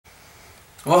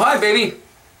Well, hi, baby.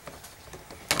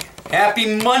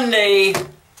 Happy Monday.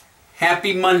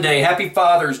 Happy Monday. Happy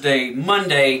Father's Day.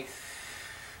 Monday,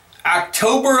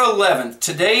 October 11th.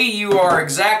 Today you are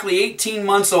exactly 18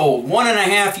 months old.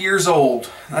 1.5 years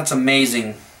old. That's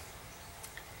amazing.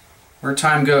 Where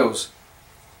time goes.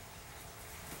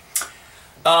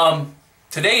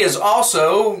 Today is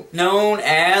also known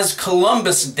as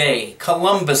Columbus Day.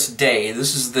 Columbus Day.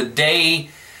 This is the day,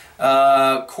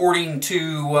 according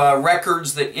to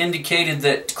records that indicated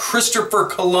that Christopher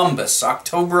Columbus,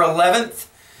 October 11th,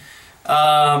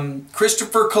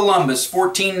 Christopher Columbus,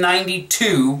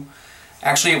 1492,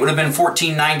 actually it would have been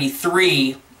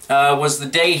 1493, was the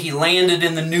day he landed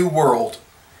in the New World.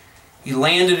 He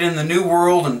landed in the New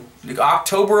World on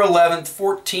October 11th,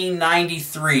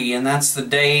 1493, and that's the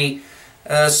day,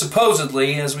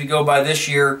 supposedly, as we go by this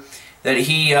year, that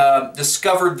he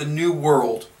discovered the New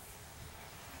World.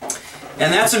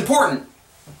 And that's important.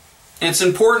 It's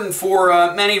important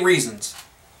for many reasons.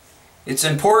 It's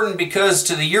important because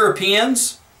to the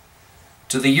Europeans,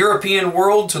 to the European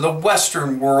world, to the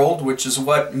Western world, which is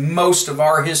what most of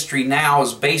our history now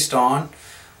is based on,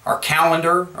 our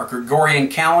calendar, our Gregorian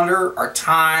calendar, our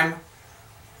time,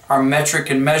 our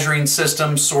metric and measuring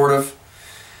system, sort of.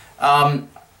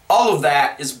 All of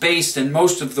that is based in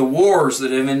most of the wars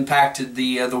that have impacted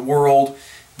the world,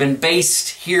 been based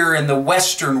here in the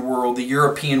Western world, the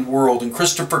European world. And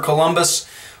Christopher Columbus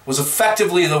was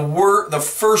effectively the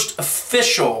first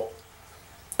official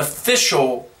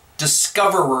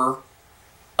discoverer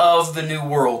of the New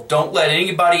World. Don't let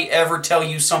anybody ever tell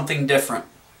you something different.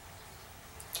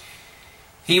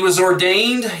 He was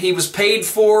ordained, he was paid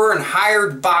for and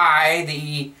hired by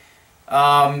the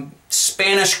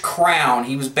Spanish crown.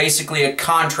 He was basically a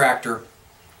contractor.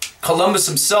 Columbus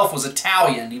himself was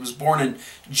Italian. He was born in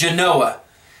Genoa.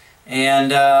 And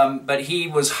but he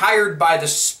was hired by the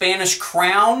Spanish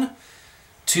crown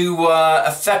to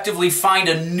effectively find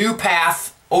a new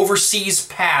path, overseas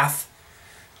path,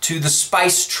 to the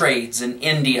spice trades in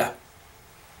India.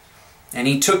 And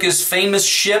he took his famous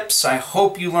ships. I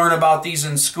hope you learn about these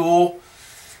in school.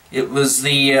 It was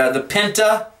the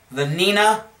Pinta, the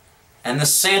Nina, and the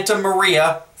Santa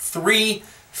Maria. 3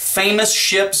 famous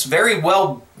ships, very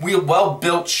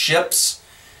well-built ships.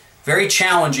 Very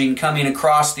challenging coming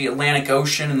across the Atlantic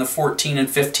Ocean in the 14 and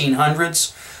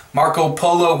 1500s. Marco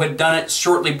Polo had done it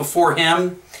shortly before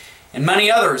him, and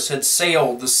many others had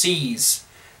sailed the seas.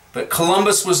 But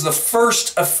Columbus was the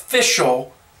first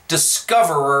official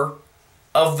discoverer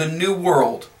of the New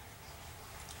World.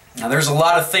 Now there's a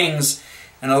lot of things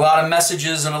and a lot of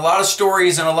messages and a lot of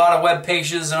stories and a lot of web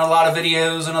pages and a lot of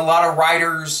videos and a lot of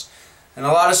writers and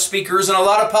a lot of speakers and a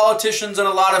lot of politicians and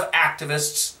a lot of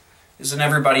activists. Isn't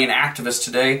everybody an activist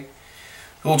today?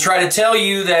 Who will try to tell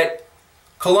you that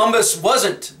Columbus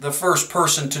wasn't the first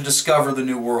person to discover the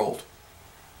New World.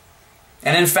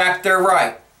 And in fact, they're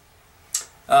right.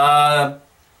 The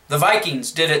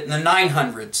Vikings did it in the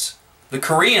 900s. The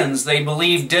Koreans, they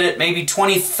believe, did it maybe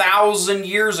 20,000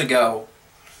 years ago.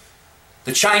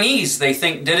 The Chinese, they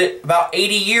think, did it about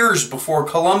 80 years before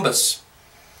Columbus.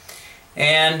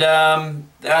 And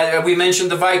we mentioned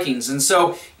the Vikings. And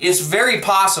so it's very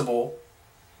possible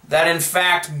that, in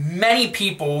fact, many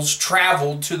peoples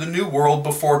traveled to the New World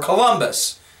before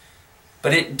Columbus.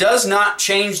 But it does not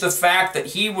change the fact that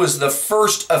he was the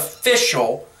first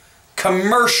official,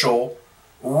 commercial,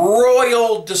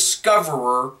 royal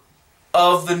discoverer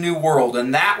of the New World.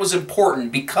 And that was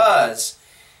important because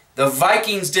the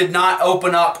Vikings did not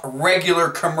open up regular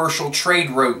commercial trade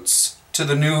routes to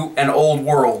the New and Old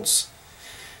Worlds.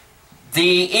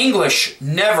 The English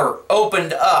never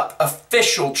opened up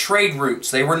official trade routes.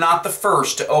 They were not the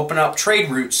first to open up trade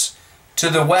routes to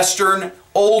the Western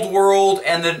Old World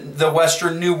and the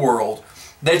Western New World.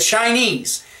 The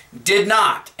Chinese did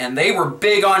not, and they were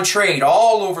big on trade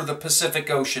all over the Pacific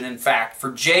Ocean, in fact,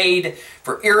 for jade,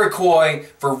 for Iroquois,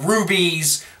 for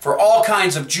rubies, for all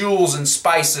kinds of jewels and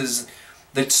spices.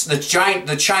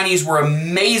 The Chinese were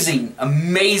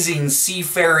amazing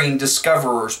seafaring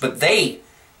discoverers, but they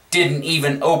didn't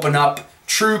even open up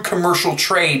true commercial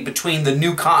trade between the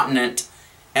new continent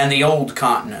and the old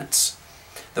continents.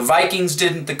 The Vikings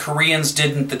didn't, the Koreans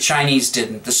didn't, the Chinese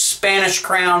didn't. The Spanish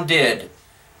crown did.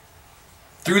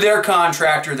 Through their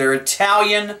contractor, their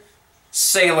Italian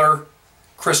sailor,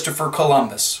 Christopher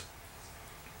Columbus.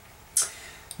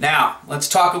 Now, let's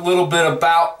talk a little bit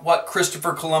about what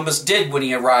Christopher Columbus did when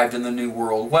he arrived in the New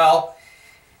World. Well,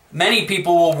 many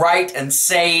people will write and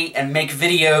say and make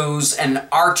videos and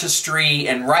artistry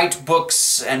and write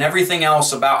books and everything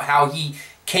else about how he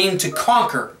came to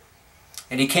conquer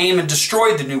and he came and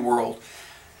destroyed the New World.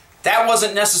 that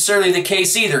wasn't necessarily the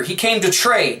case either. He came to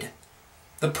trade.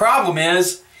 The problem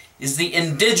is the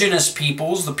indigenous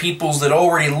peoples, the peoples that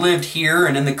already lived here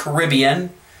and in the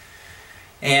Caribbean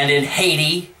and in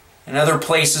Haiti and other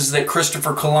places that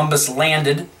Christopher Columbus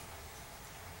landed,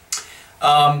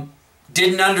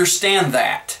 didn't understand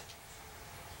that.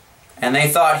 And they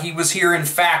thought he was here, in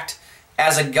fact,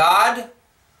 as a god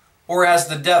or as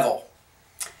the devil.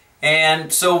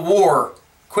 And so war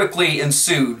quickly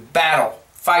ensued, battle,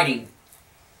 fighting.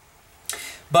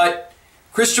 But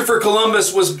Christopher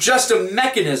Columbus was just a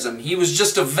mechanism. He was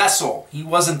just a vessel. He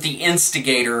wasn't the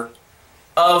instigator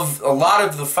of a lot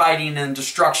of the fighting and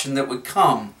destruction that would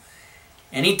come.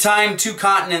 Anytime two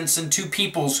continents and two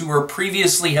peoples who were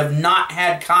previously have not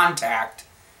had contact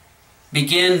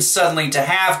begin suddenly to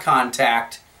have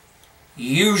contact,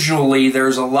 usually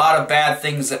there's a lot of bad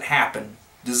things that happen.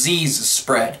 Disease is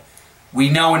spread. We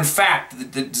know, in fact,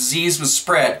 that the disease was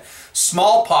spread.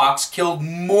 Smallpox killed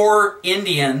more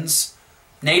Indians,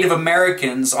 Native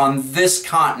Americans on this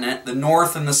continent, the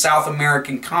North and the South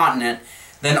American continent,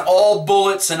 than all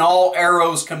bullets and all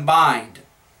arrows combined.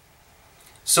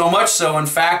 So much so, in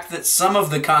fact, that some of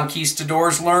the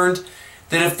conquistadors learned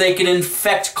that if they could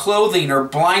infect clothing or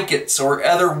blankets or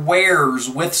other wares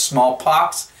with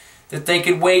smallpox, that they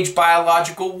could wage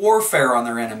biological warfare on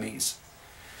their enemies.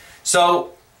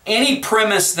 So any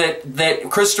premise that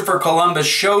Christopher Columbus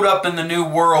showed up in the New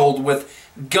World with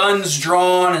guns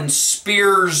drawn and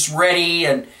spears ready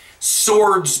and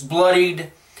swords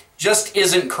bloodied just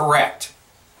isn't correct.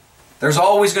 There's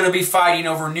always going to be fighting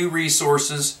over new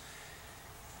resources.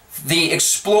 The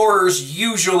explorers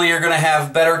usually are going to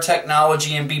have better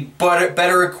technology and be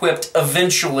better equipped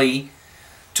eventually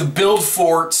to build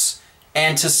forts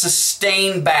and to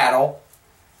sustain battle,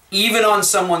 even on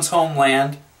someone's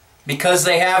homeland, because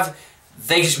they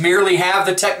merely have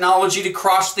the technology to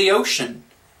cross the ocean.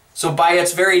 So by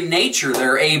its very nature,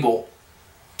 they're able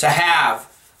to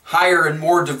have higher and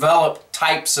more developed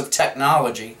types of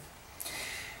technology.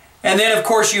 And then, of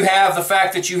course, you have the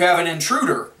fact that you have an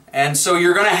intruder. And so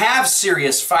you're going to have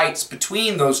serious fights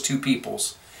between those two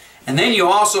peoples. And then you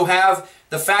also have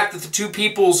the fact that the two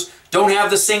peoples don't have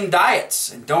the same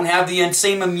diets and don't have the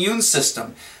same immune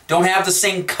system, don't have the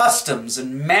same customs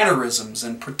and mannerisms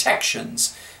and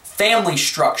protections, family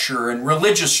structure and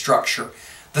religious structure,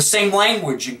 the same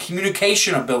language and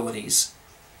communication abilities.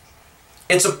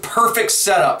 It's a perfect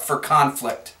setup for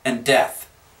conflict and death.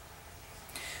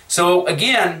 So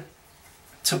again,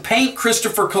 to paint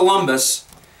Christopher Columbus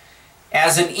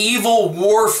as an evil,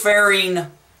 warfaring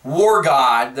war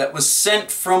god that was sent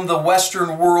from the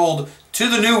Western world to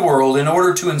the New World in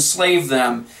order to enslave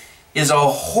them is a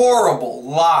horrible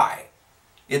lie.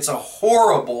 It's a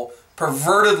horrible,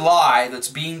 perverted lie that's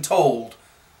being told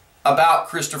about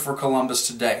Christopher Columbus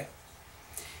today.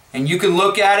 And you can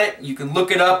look at it, you can look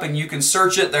it up, and you can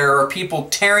search it. There are people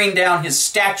tearing down his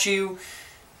statue,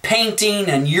 painting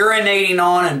and urinating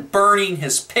on and burning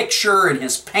his picture and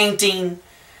his painting.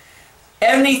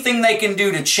 Anything they can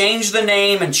do to change the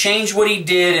name and change what he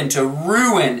did and to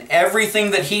ruin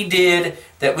everything that he did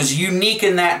that was unique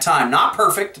in that time. Not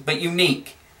perfect, but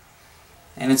unique.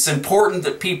 And it's important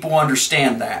that people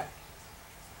understand that.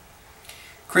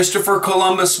 Christopher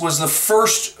Columbus was the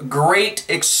first great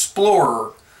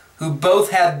explorer who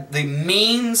both had the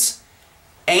means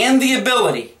and the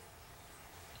ability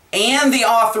and the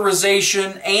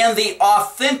authorization and the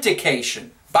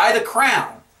authentication by the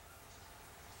Crown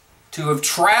to have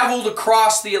traveled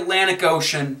across the Atlantic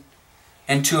Ocean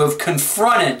and to have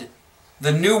confronted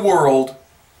the New World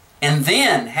and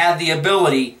then had the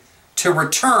ability to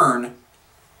return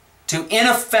to, in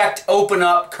effect, open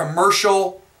up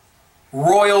commercial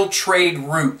royal trade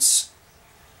routes.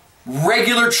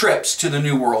 Regular trips to the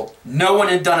New World. No one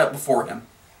had done it before him.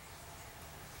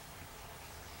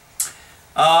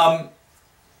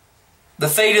 The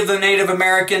fate of the Native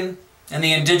American and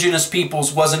the indigenous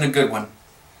peoples wasn't a good one.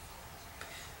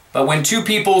 But when two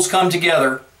peoples come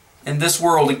together in this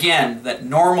world, again, that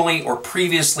normally or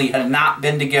previously had not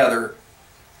been together,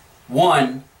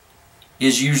 one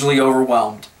is usually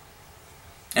overwhelmed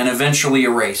and eventually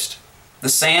erased. The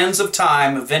sands of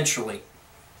time eventually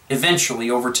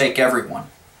overtake everyone.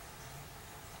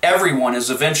 Everyone is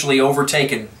eventually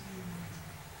overtaken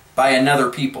by another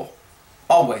people.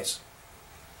 Always.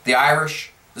 The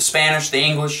Irish, the Spanish, the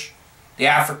English, the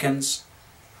Africans,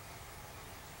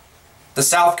 the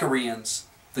South Koreans,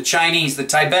 the Chinese, the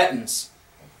Tibetans,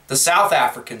 the South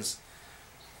Africans,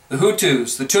 the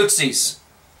Hutus, the Tutsis,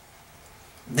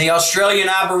 the Australian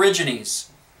Aborigines,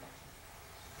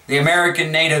 the American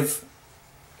Native,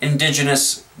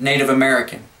 Indigenous Native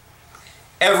American.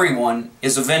 Everyone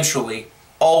is eventually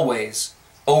always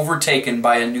overtaken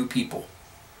by a new people.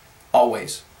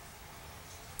 Always.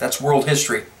 That's world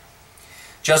history.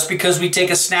 Just because we take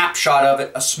a snapshot of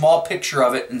it, a small picture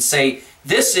of it, and say,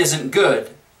 this isn't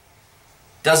good,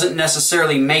 doesn't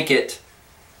necessarily make it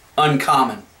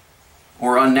uncommon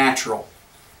or unnatural.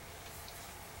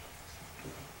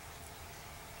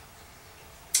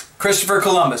 Christopher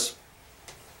Columbus.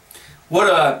 What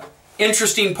an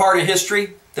interesting part of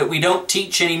history that we don't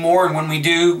teach anymore, and when we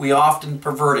do, we often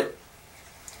pervert it.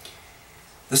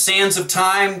 The sands of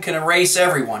time can erase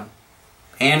everyone,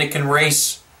 and it can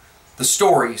erase the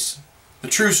stories, the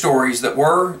true stories that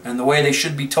were and the way they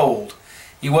should be told.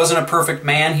 He wasn't a perfect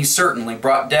man. He certainly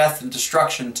brought death and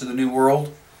destruction to the New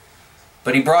World,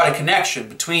 but he brought a connection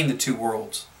between the two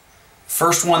worlds.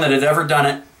 First one that had ever done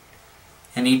it,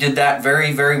 and he did that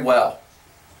very, very well.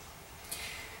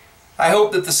 I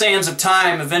hope that the sands of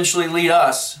time eventually lead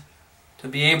us to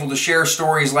be able to share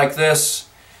stories like this,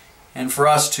 and for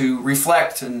us to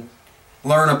reflect and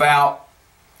learn about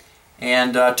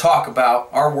and talk about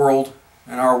our world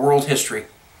and our world history.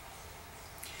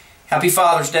 Happy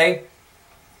Father's Day.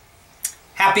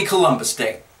 Happy Columbus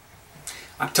Day.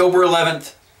 October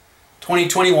 11th,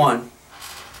 2021.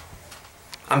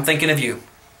 I'm thinking of you.